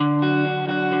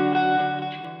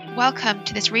Welcome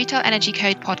to this Retail Energy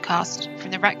Code podcast from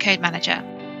the REC Code Manager.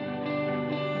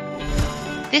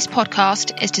 This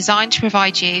podcast is designed to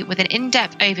provide you with an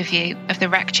in-depth overview of the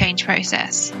REC change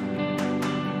process.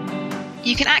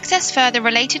 You can access further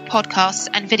related podcasts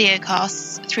and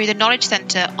videocasts through the Knowledge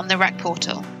Centre on the REC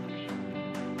portal.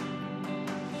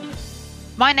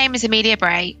 My name is Amelia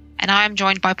Bray, and I am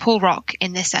joined by Paul Rock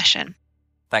in this session.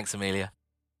 Thanks, Amelia.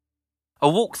 A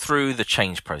walk through the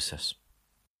change process.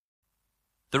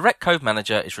 The REC Code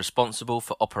Manager is responsible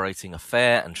for operating a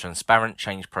fair and transparent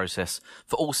change process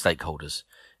for all stakeholders,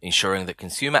 ensuring that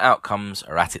consumer outcomes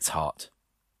are at its heart.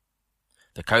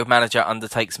 The Code Manager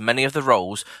undertakes many of the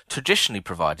roles traditionally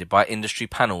provided by industry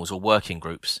panels or working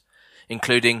groups,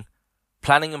 including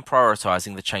planning and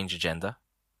prioritising the change agenda,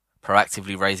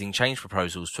 proactively raising change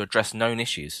proposals to address known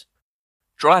issues,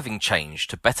 driving change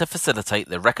to better facilitate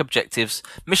the REC objectives,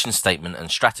 mission statement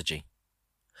and strategy,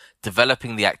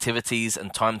 developing the activities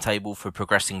and timetable for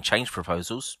progressing change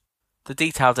proposals, the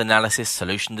detailed analysis,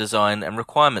 solution design and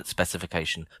requirement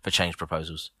specification for change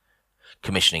proposals,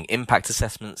 commissioning impact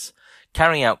assessments,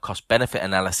 carrying out cost-benefit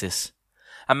analysis,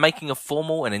 and making a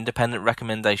formal and independent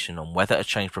recommendation on whether a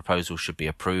change proposal should be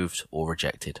approved or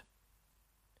rejected.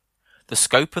 The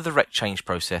scope of the REC change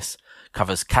process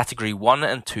covers Category 1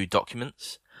 and 2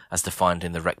 documents, as defined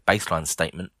in the REC baseline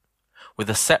statement, with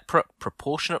a separate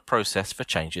proportionate process for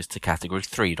changes to Category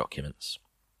 3 documents.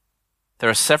 There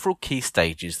are several key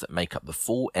stages that make up the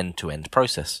full end-to-end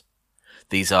process.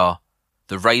 These are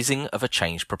the raising of a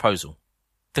change proposal,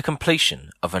 the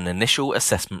completion of an initial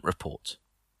assessment report,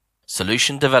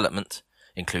 solution development,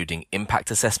 including impact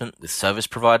assessment with service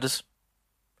providers,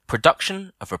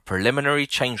 production of a preliminary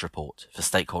change report for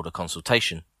stakeholder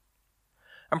consultation,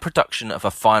 and production of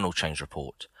a final change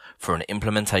report for an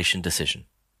implementation decision.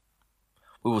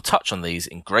 We will touch on these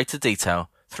in greater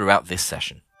detail throughout this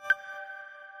session.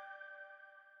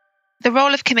 The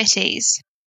role of committees.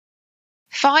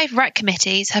 5 REC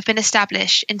committees have been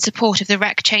established in support of the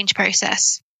REC change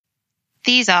process.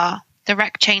 These are the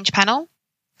REC Change Panel,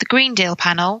 the Green Deal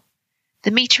Panel, the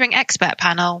Metering Expert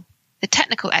Panel, the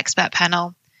Technical Expert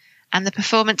Panel, and the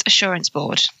Performance Assurance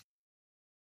Board.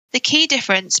 The key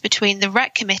difference between the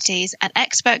REC committees and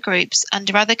expert groups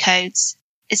under other codes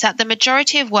is that the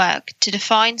majority of work to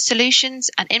define solutions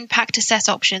and impact assess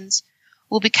options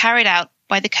will be carried out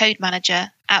by the Code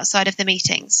Manager outside of the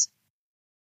meetings.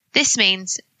 This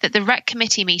means that the REC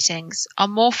committee meetings are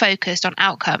more focused on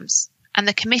outcomes, and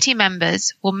the committee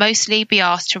members will mostly be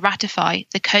asked to ratify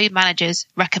the Code Manager's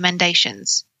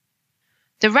recommendations.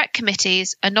 The REC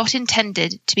committees are not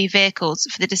intended to be vehicles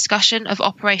for the discussion of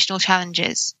operational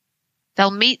challenges. They'll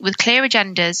meet with clear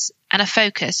agendas and a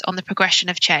focus on the progression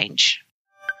of change.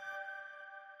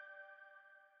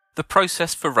 The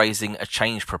process for raising a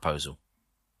change proposal.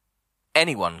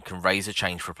 Anyone can raise a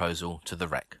change proposal to the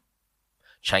REC.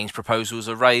 Change proposals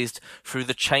are raised through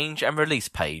the Change and Release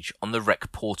page on the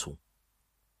REC portal.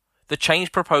 The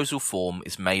change proposal form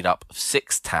is made up of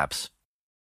 6 tabs.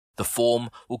 The form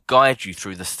will guide you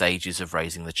through the stages of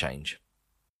raising the change.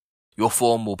 Your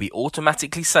form will be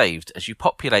automatically saved as you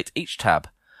populate each tab,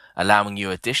 allowing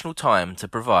you additional time to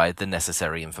provide the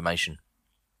necessary information.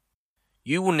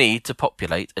 You will need to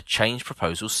populate a change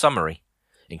proposal summary,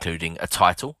 including a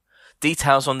title,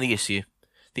 details on the issue,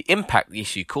 the impact the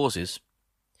issue causes,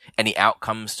 any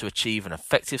outcomes to achieve an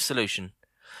effective solution,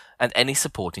 and any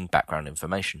supporting background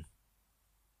information.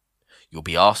 You'll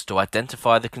be asked to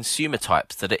identify the consumer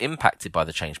types that are impacted by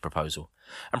the change proposal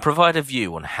and provide a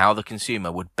view on how the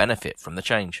consumer would benefit from the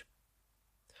change.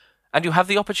 And you'll have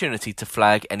the opportunity to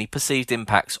flag any perceived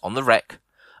impacts on the REC,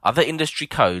 other industry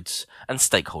codes, and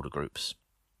stakeholder groups.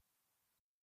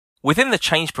 Within the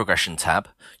Change Progression tab,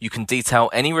 you can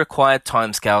detail any required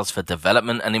timescales for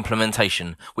development and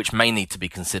implementation which may need to be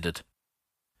considered.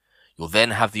 You'll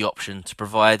then have the option to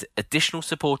provide additional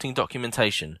supporting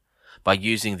documentation by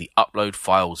using the Upload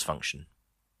Files function.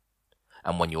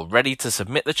 And when you're ready to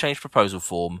submit the change proposal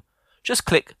form, just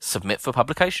click Submit for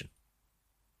publication.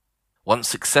 Once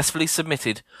successfully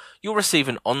submitted, you'll receive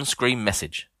an on-screen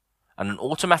message and an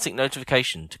automatic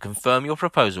notification to confirm your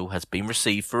proposal has been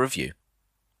received for review.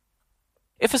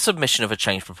 If a submission of a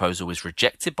change proposal is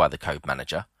rejected by the Code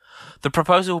Manager, the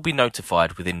proposal will be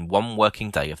notified within 1 working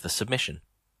day of the submission.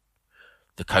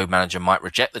 The Code Manager might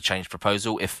reject the change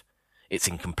proposal if it's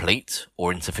incomplete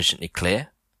or insufficiently clear,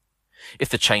 if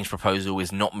the change proposal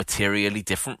is not materially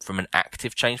different from an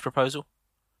active change proposal,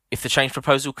 if the change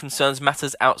proposal concerns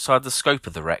matters outside the scope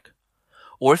of the REC,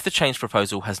 or if the change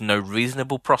proposal has no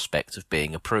reasonable prospect of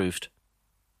being approved.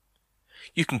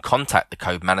 You can contact the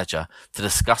Code Manager to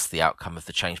discuss the outcome of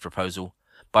the change proposal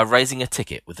by raising a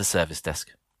ticket with the service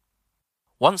desk.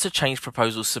 Once a change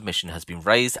proposal submission has been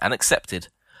raised and accepted,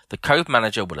 the Code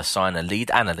Manager will assign a lead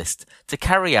analyst to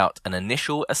carry out an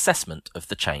initial assessment of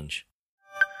the change.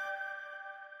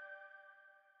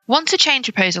 Once a change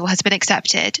proposal has been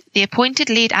accepted, the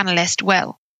appointed lead analyst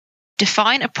will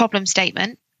define a problem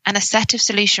statement and a set of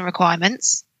solution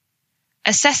requirements,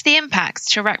 assess the impacts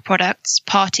to REC products,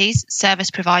 parties, service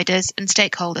providers, and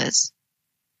stakeholders,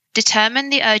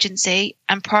 determine the urgency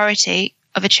and priority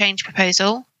of a change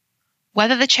proposal,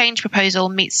 whether the change proposal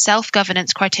meets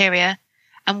self-governance criteria,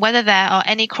 and whether there are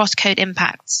any cross-code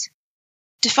impacts.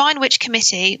 Define which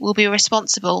committee will be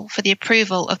responsible for the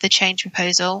approval of the change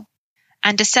proposal,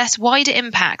 and assess wider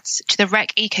impacts to the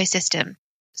REC ecosystem,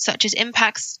 such as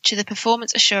impacts to the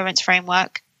Performance Assurance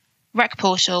Framework, REC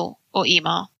Portal, or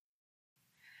EMAR.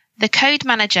 The Code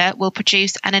Manager will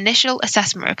produce an initial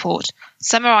assessment report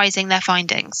summarising their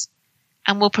findings,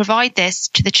 and will provide this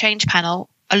to the change panel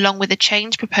along with a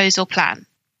change proposal plan.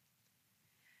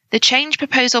 The change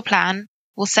proposal plan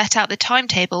will set out the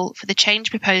timetable for the change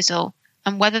proposal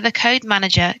and whether the Code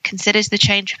Manager considers the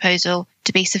change proposal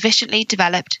to be sufficiently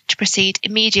developed to proceed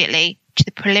immediately to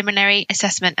the preliminary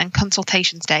assessment and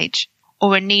consultation stage,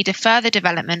 or in need of further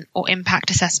development or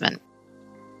impact assessment.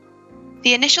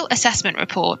 The initial assessment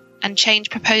report and change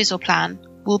proposal plan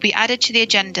will be added to the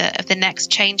agenda of the next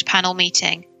change panel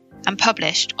meeting and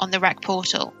published on the REC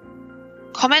portal.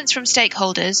 Comments from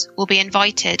stakeholders will be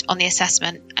invited on the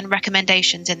assessment and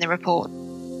recommendations in the report.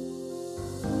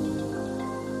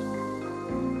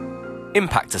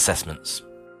 Impact assessments.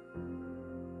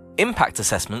 Impact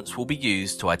assessments will be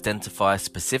used to identify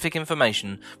specific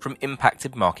information from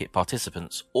impacted market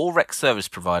participants or REC service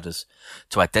providers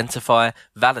to identify,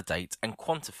 validate, and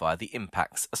quantify the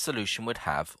impacts a solution would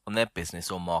have on their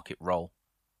business or market role.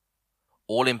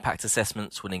 All impact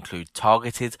assessments will include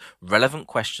targeted, relevant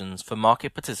questions for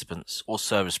market participants or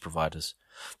service providers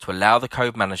to allow the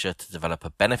Code Manager to develop a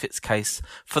benefits case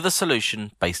for the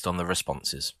solution based on the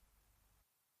responses.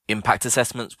 Impact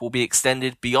assessments will be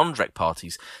extended beyond REC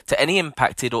parties to any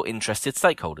impacted or interested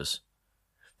stakeholders.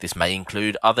 This may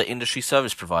include other industry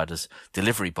service providers,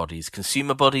 delivery bodies,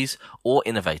 consumer bodies, or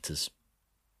innovators.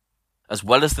 As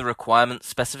well as the requirements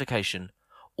specification,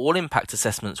 all impact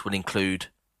assessments will include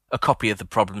a copy of the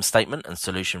problem statement and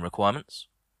solution requirements,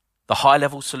 the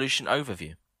high-level solution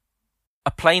overview,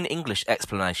 a plain English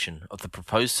explanation of the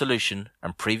proposed solution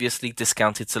and previously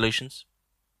discounted solutions,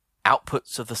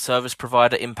 outputs of the service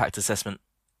provider impact assessment,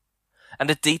 and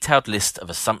a detailed list of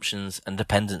assumptions and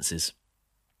dependencies.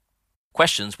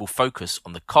 Questions will focus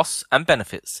on the costs and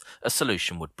benefits a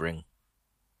solution would bring.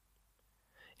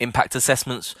 Impact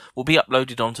assessments will be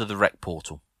uploaded onto the REC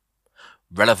portal.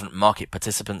 Relevant market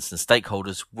participants and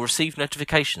stakeholders will receive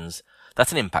notifications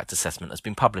that an impact assessment has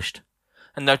been published,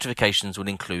 and notifications will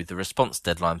include the response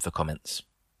deadline for comments.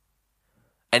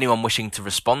 Anyone wishing to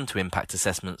respond to impact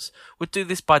assessments would do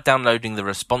this by downloading the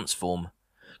response form,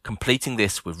 completing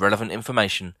this with relevant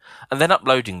information, and then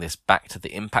uploading this back to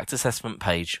the impact assessment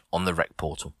page on the REC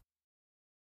portal.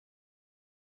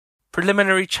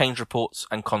 Preliminary change reports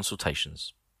and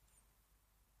consultations.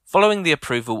 Following the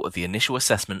approval of the initial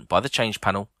assessment by the change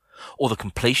panel, or the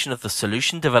completion of the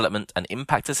solution development and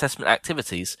impact assessment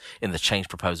activities in the change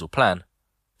proposal plan,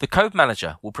 the Code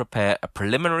Manager will prepare a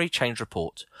preliminary change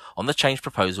report on the change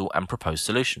proposal and proposed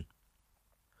solution.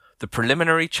 The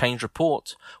preliminary change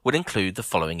report would include the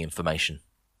following information: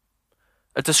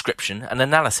 a description and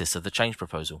analysis of the change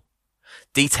proposal,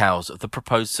 details of the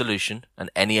proposed solution and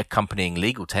any accompanying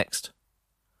legal text,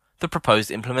 the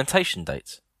proposed implementation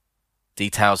date,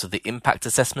 details of the impact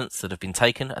assessments that have been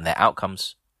taken and their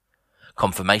outcomes,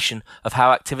 confirmation of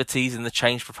how activities in the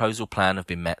change proposal plan have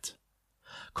been met,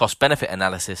 cost-benefit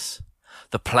analysis,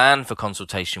 the plan for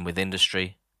consultation with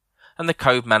industry, and the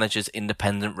Code Manager's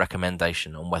independent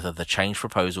recommendation on whether the change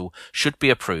proposal should be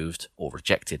approved or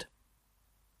rejected.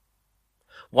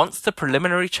 Once the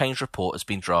preliminary change report has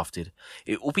been drafted,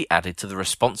 it will be added to the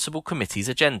responsible committee's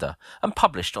agenda and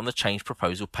published on the change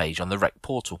proposal page on the REC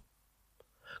portal.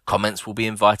 Comments will be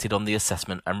invited on the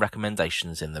assessment and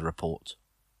recommendations in the report.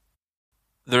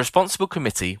 The responsible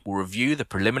committee will review the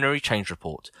preliminary change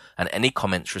report and any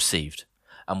comments received,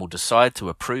 and will decide to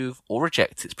approve or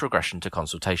reject its progression to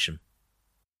consultation.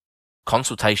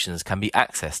 Consultations can be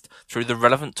accessed through the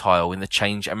relevant tile in the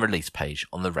Change and Release page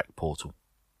on the REC portal.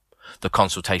 The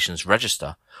Consultations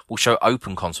Register will show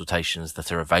open consultations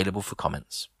that are available for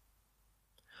comments.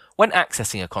 When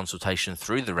accessing a consultation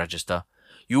through the register,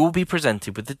 you will be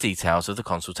presented with the details of the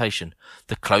consultation,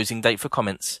 the closing date for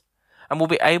comments, and will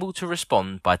be able to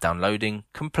respond by downloading,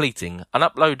 completing, and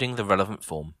uploading the relevant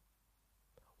form.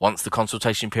 Once the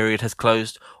consultation period has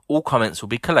closed, all comments will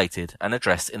be collated and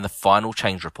addressed in the final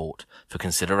change report for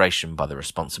consideration by the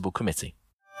responsible committee.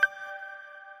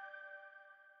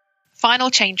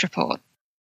 Final change report.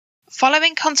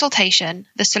 Following consultation,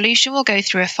 the solution will go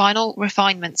through a final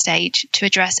refinement stage to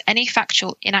address any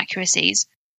factual inaccuracies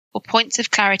or points of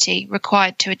clarity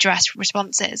required to address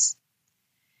responses.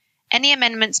 Any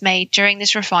amendments made during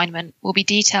this refinement will be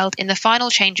detailed in the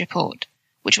final change report,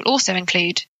 which will also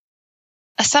include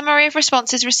a summary of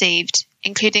responses received,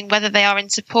 including whether they are in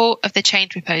support of the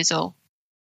change proposal,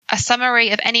 a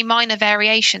summary of any minor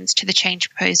variations to the change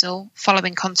proposal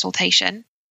following consultation,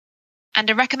 and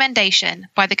a recommendation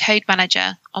by the Code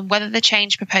Manager on whether the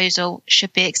change proposal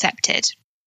should be accepted.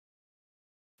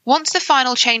 Once the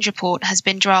final change report has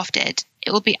been drafted,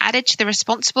 it will be added to the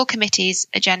responsible committee's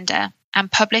agenda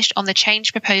and published on the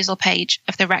change proposal page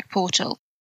of the REC portal.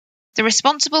 The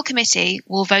responsible committee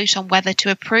will vote on whether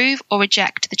to approve or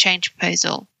reject the change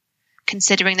proposal,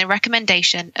 considering the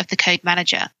recommendation of the Code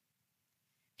Manager.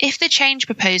 If the change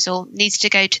proposal needs to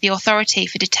go to the authority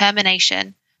for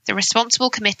determination, the responsible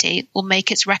committee will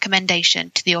make its recommendation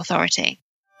to the authority.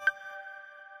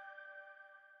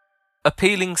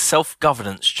 Appealing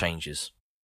self-governance changes.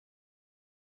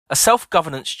 A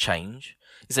self-governance change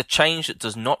is a change that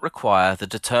does not require the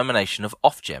determination of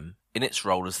Ofgem in its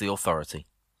role as the authority.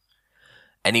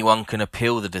 Anyone can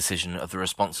appeal the decision of the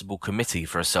responsible committee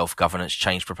for a self-governance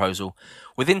change proposal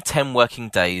within 10 working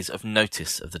days of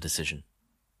notice of the decision.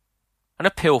 An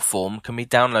appeal form can be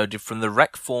downloaded from the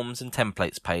REC Forms and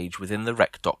Templates page within the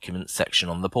REC Documents section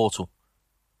on the portal.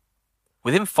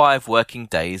 Within 5 working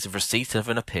days of receipt of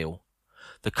an appeal,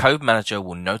 the Code Manager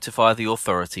will notify the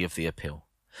authority of the appeal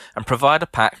and provide a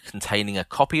pack containing a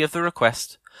copy of the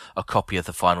request, a copy of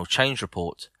the final change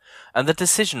report, and the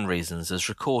decision reasons as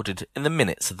recorded in the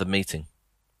minutes of the meeting.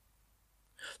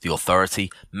 The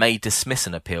authority may dismiss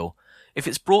an appeal if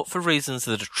it's brought for reasons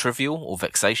that are trivial or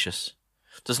vexatious,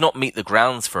 does not meet the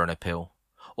grounds for an appeal,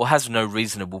 or has no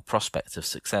reasonable prospect of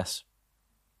success.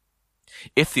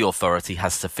 If the authority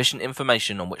has sufficient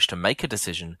information on which to make a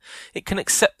decision, it can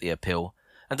accept the appeal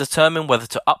and determine whether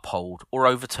to uphold or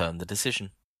overturn the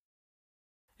decision.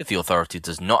 If the authority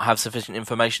does not have sufficient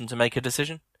information to make a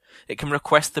decision, it can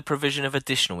request the provision of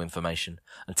additional information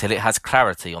until it has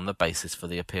clarity on the basis for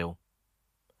the appeal.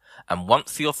 And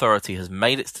once the authority has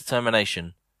made its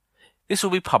determination, this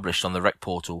will be published on the REC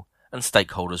portal and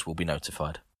stakeholders will be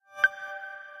notified.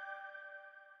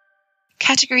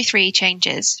 Category 3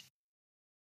 changes.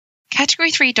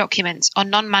 Category 3 documents are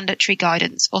non-mandatory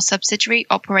guidance or subsidiary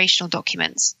operational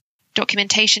documents,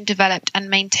 documentation developed and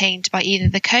maintained by either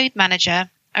the Code Manager,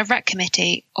 a REC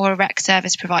committee, or a REC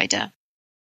service provider.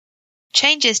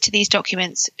 Changes to these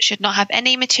documents should not have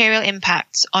any material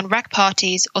impacts on REC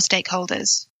parties or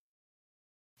stakeholders.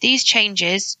 These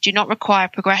changes do not require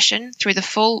progression through the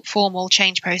full formal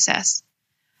change process.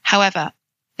 However,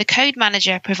 the Code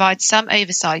Manager provides some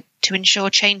oversight to ensure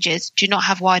changes do not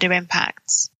have wider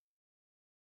impacts.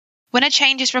 When a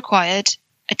change is required,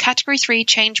 a Category 3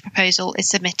 change proposal is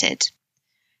submitted.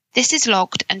 This is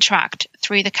logged and tracked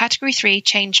through the Category 3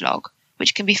 change log,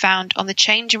 which can be found on the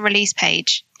Change and Release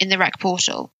page in the REC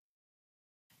portal.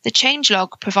 The change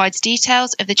log provides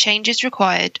details of the changes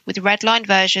required with redlined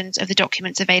versions of the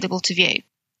documents available to view.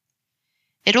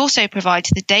 It also provides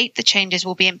the date the changes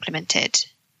will be implemented.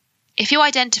 If you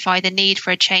identify the need for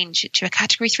a change to a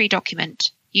Category 3 document,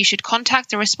 you should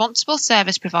contact the responsible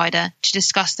service provider to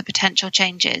discuss the potential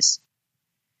changes.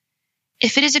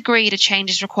 If it is agreed a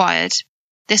change is required,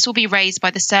 this will be raised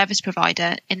by the service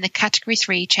provider in the Category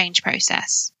 3 change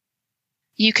process.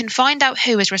 You can find out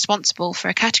who is responsible for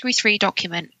a Category 3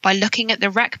 document by looking at the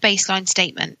REC baseline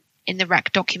statement in the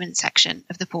REC Documents section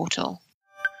of the portal.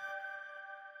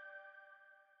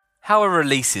 How a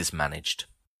release is managed.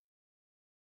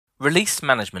 Release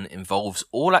management involves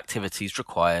all activities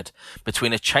required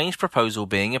between a change proposal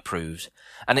being approved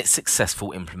and its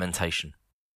successful implementation.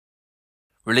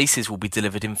 Releases will be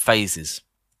delivered in phases.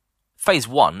 Phase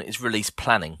 1 is release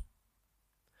planning.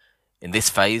 In this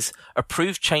phase,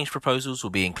 approved change proposals will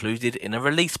be included in a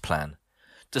release plan,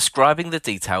 describing the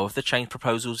detail of the change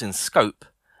proposals in scope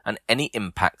and any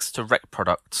impacts to REC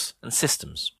products and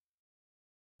systems.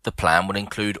 The plan will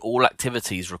include all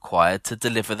activities required to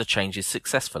deliver the changes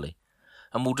successfully,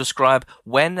 and will describe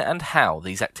when and how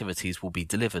these activities will be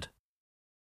delivered.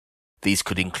 These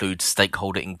could include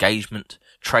stakeholder engagement,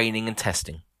 training and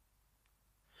testing.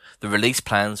 The release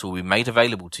plans will be made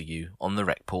available to you on the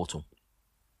REC portal.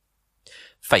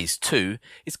 Phase 2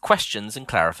 is questions and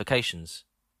clarifications.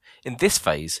 In this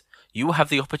phase, you will have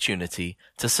the opportunity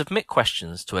to submit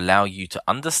questions to allow you to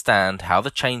understand how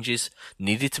the changes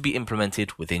needed to be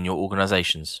implemented within your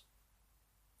organisations.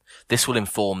 This will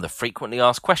inform the frequently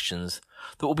asked questions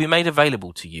that will be made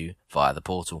available to you via the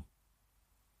portal.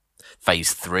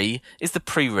 Phase 3 is the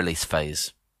pre-release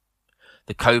phase.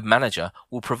 The Code Manager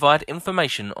will provide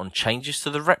information on changes to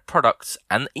the REC products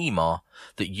and EMAR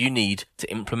that you need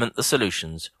to implement the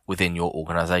solutions within your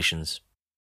organisations.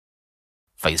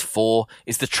 Phase 4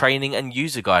 is the training and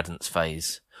user guidance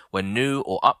phase, where new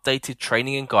or updated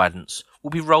training and guidance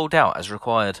will be rolled out as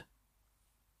required.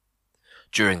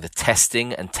 During the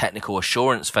testing and technical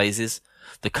assurance phases,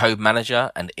 the Code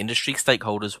Manager and industry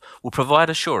stakeholders will provide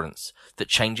assurance that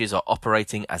changes are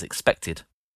operating as expected.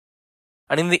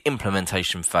 And in the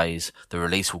implementation phase, the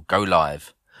release will go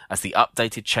live as the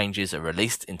updated changes are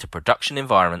released into production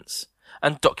environments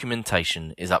and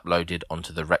documentation is uploaded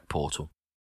onto the REC portal.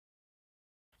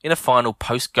 In a final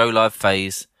post-go-live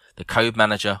phase, the Code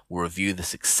Manager will review the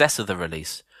success of the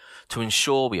release to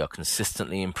ensure we are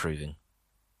consistently improving.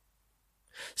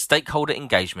 Stakeholder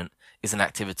engagement is an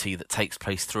activity that takes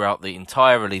place throughout the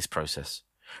entire release process,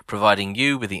 providing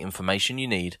you with the information you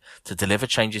need to deliver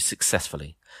changes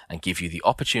successfully and give you the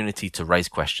opportunity to raise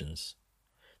questions.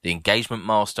 The engagement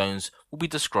milestones will be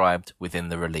described within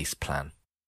the release plan.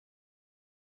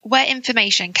 Where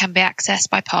information can be accessed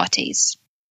by parties.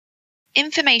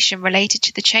 Information related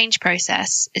to the change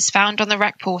process is found on the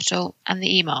REC portal and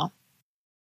the EMAR.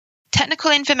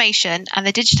 Technical information and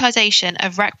the digitisation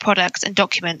of REC products and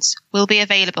documents will be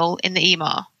available in the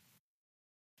EMAR.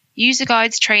 User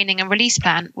guides, training and release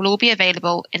plan will all be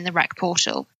available in the REC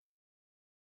portal.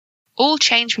 All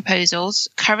change proposals,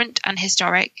 current and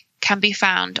historic, can be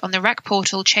found on the REC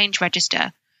portal change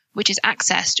register, which is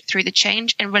accessed through the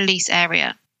change and release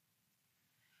area.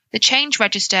 The change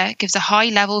register gives a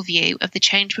high-level view of the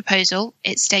change proposal,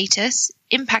 its status,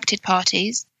 impacted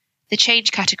parties, the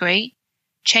change category,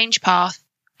 change path,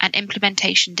 and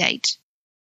implementation date.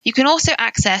 You can also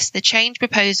access the change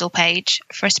proposal page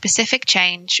for a specific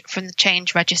change from the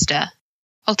change register.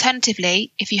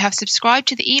 Alternatively, if you have subscribed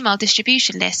to the email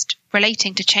distribution list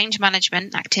relating to change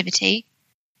management activity,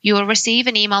 you will receive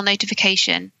an email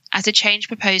notification as a change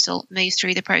proposal moves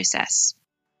through the process.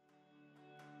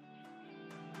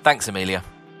 Thanks, Amelia.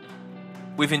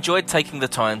 We've enjoyed taking the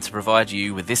time to provide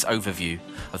you with this overview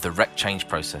of the REC change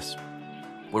process.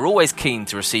 We're always keen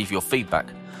to receive your feedback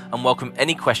and welcome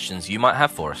any questions you might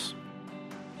have for us.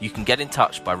 You can get in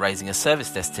touch by raising a service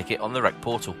desk ticket on the REC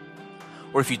portal.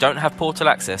 Or if you don't have portal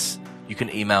access, you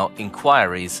can email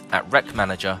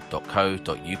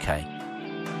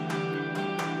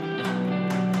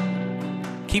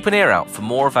inquiries@recmanager.co.uk. Keep an ear out for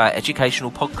more of our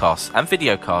educational podcasts and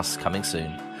videocasts coming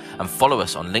soon, and follow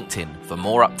us on LinkedIn for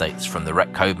more updates from the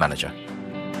REC Code Manager.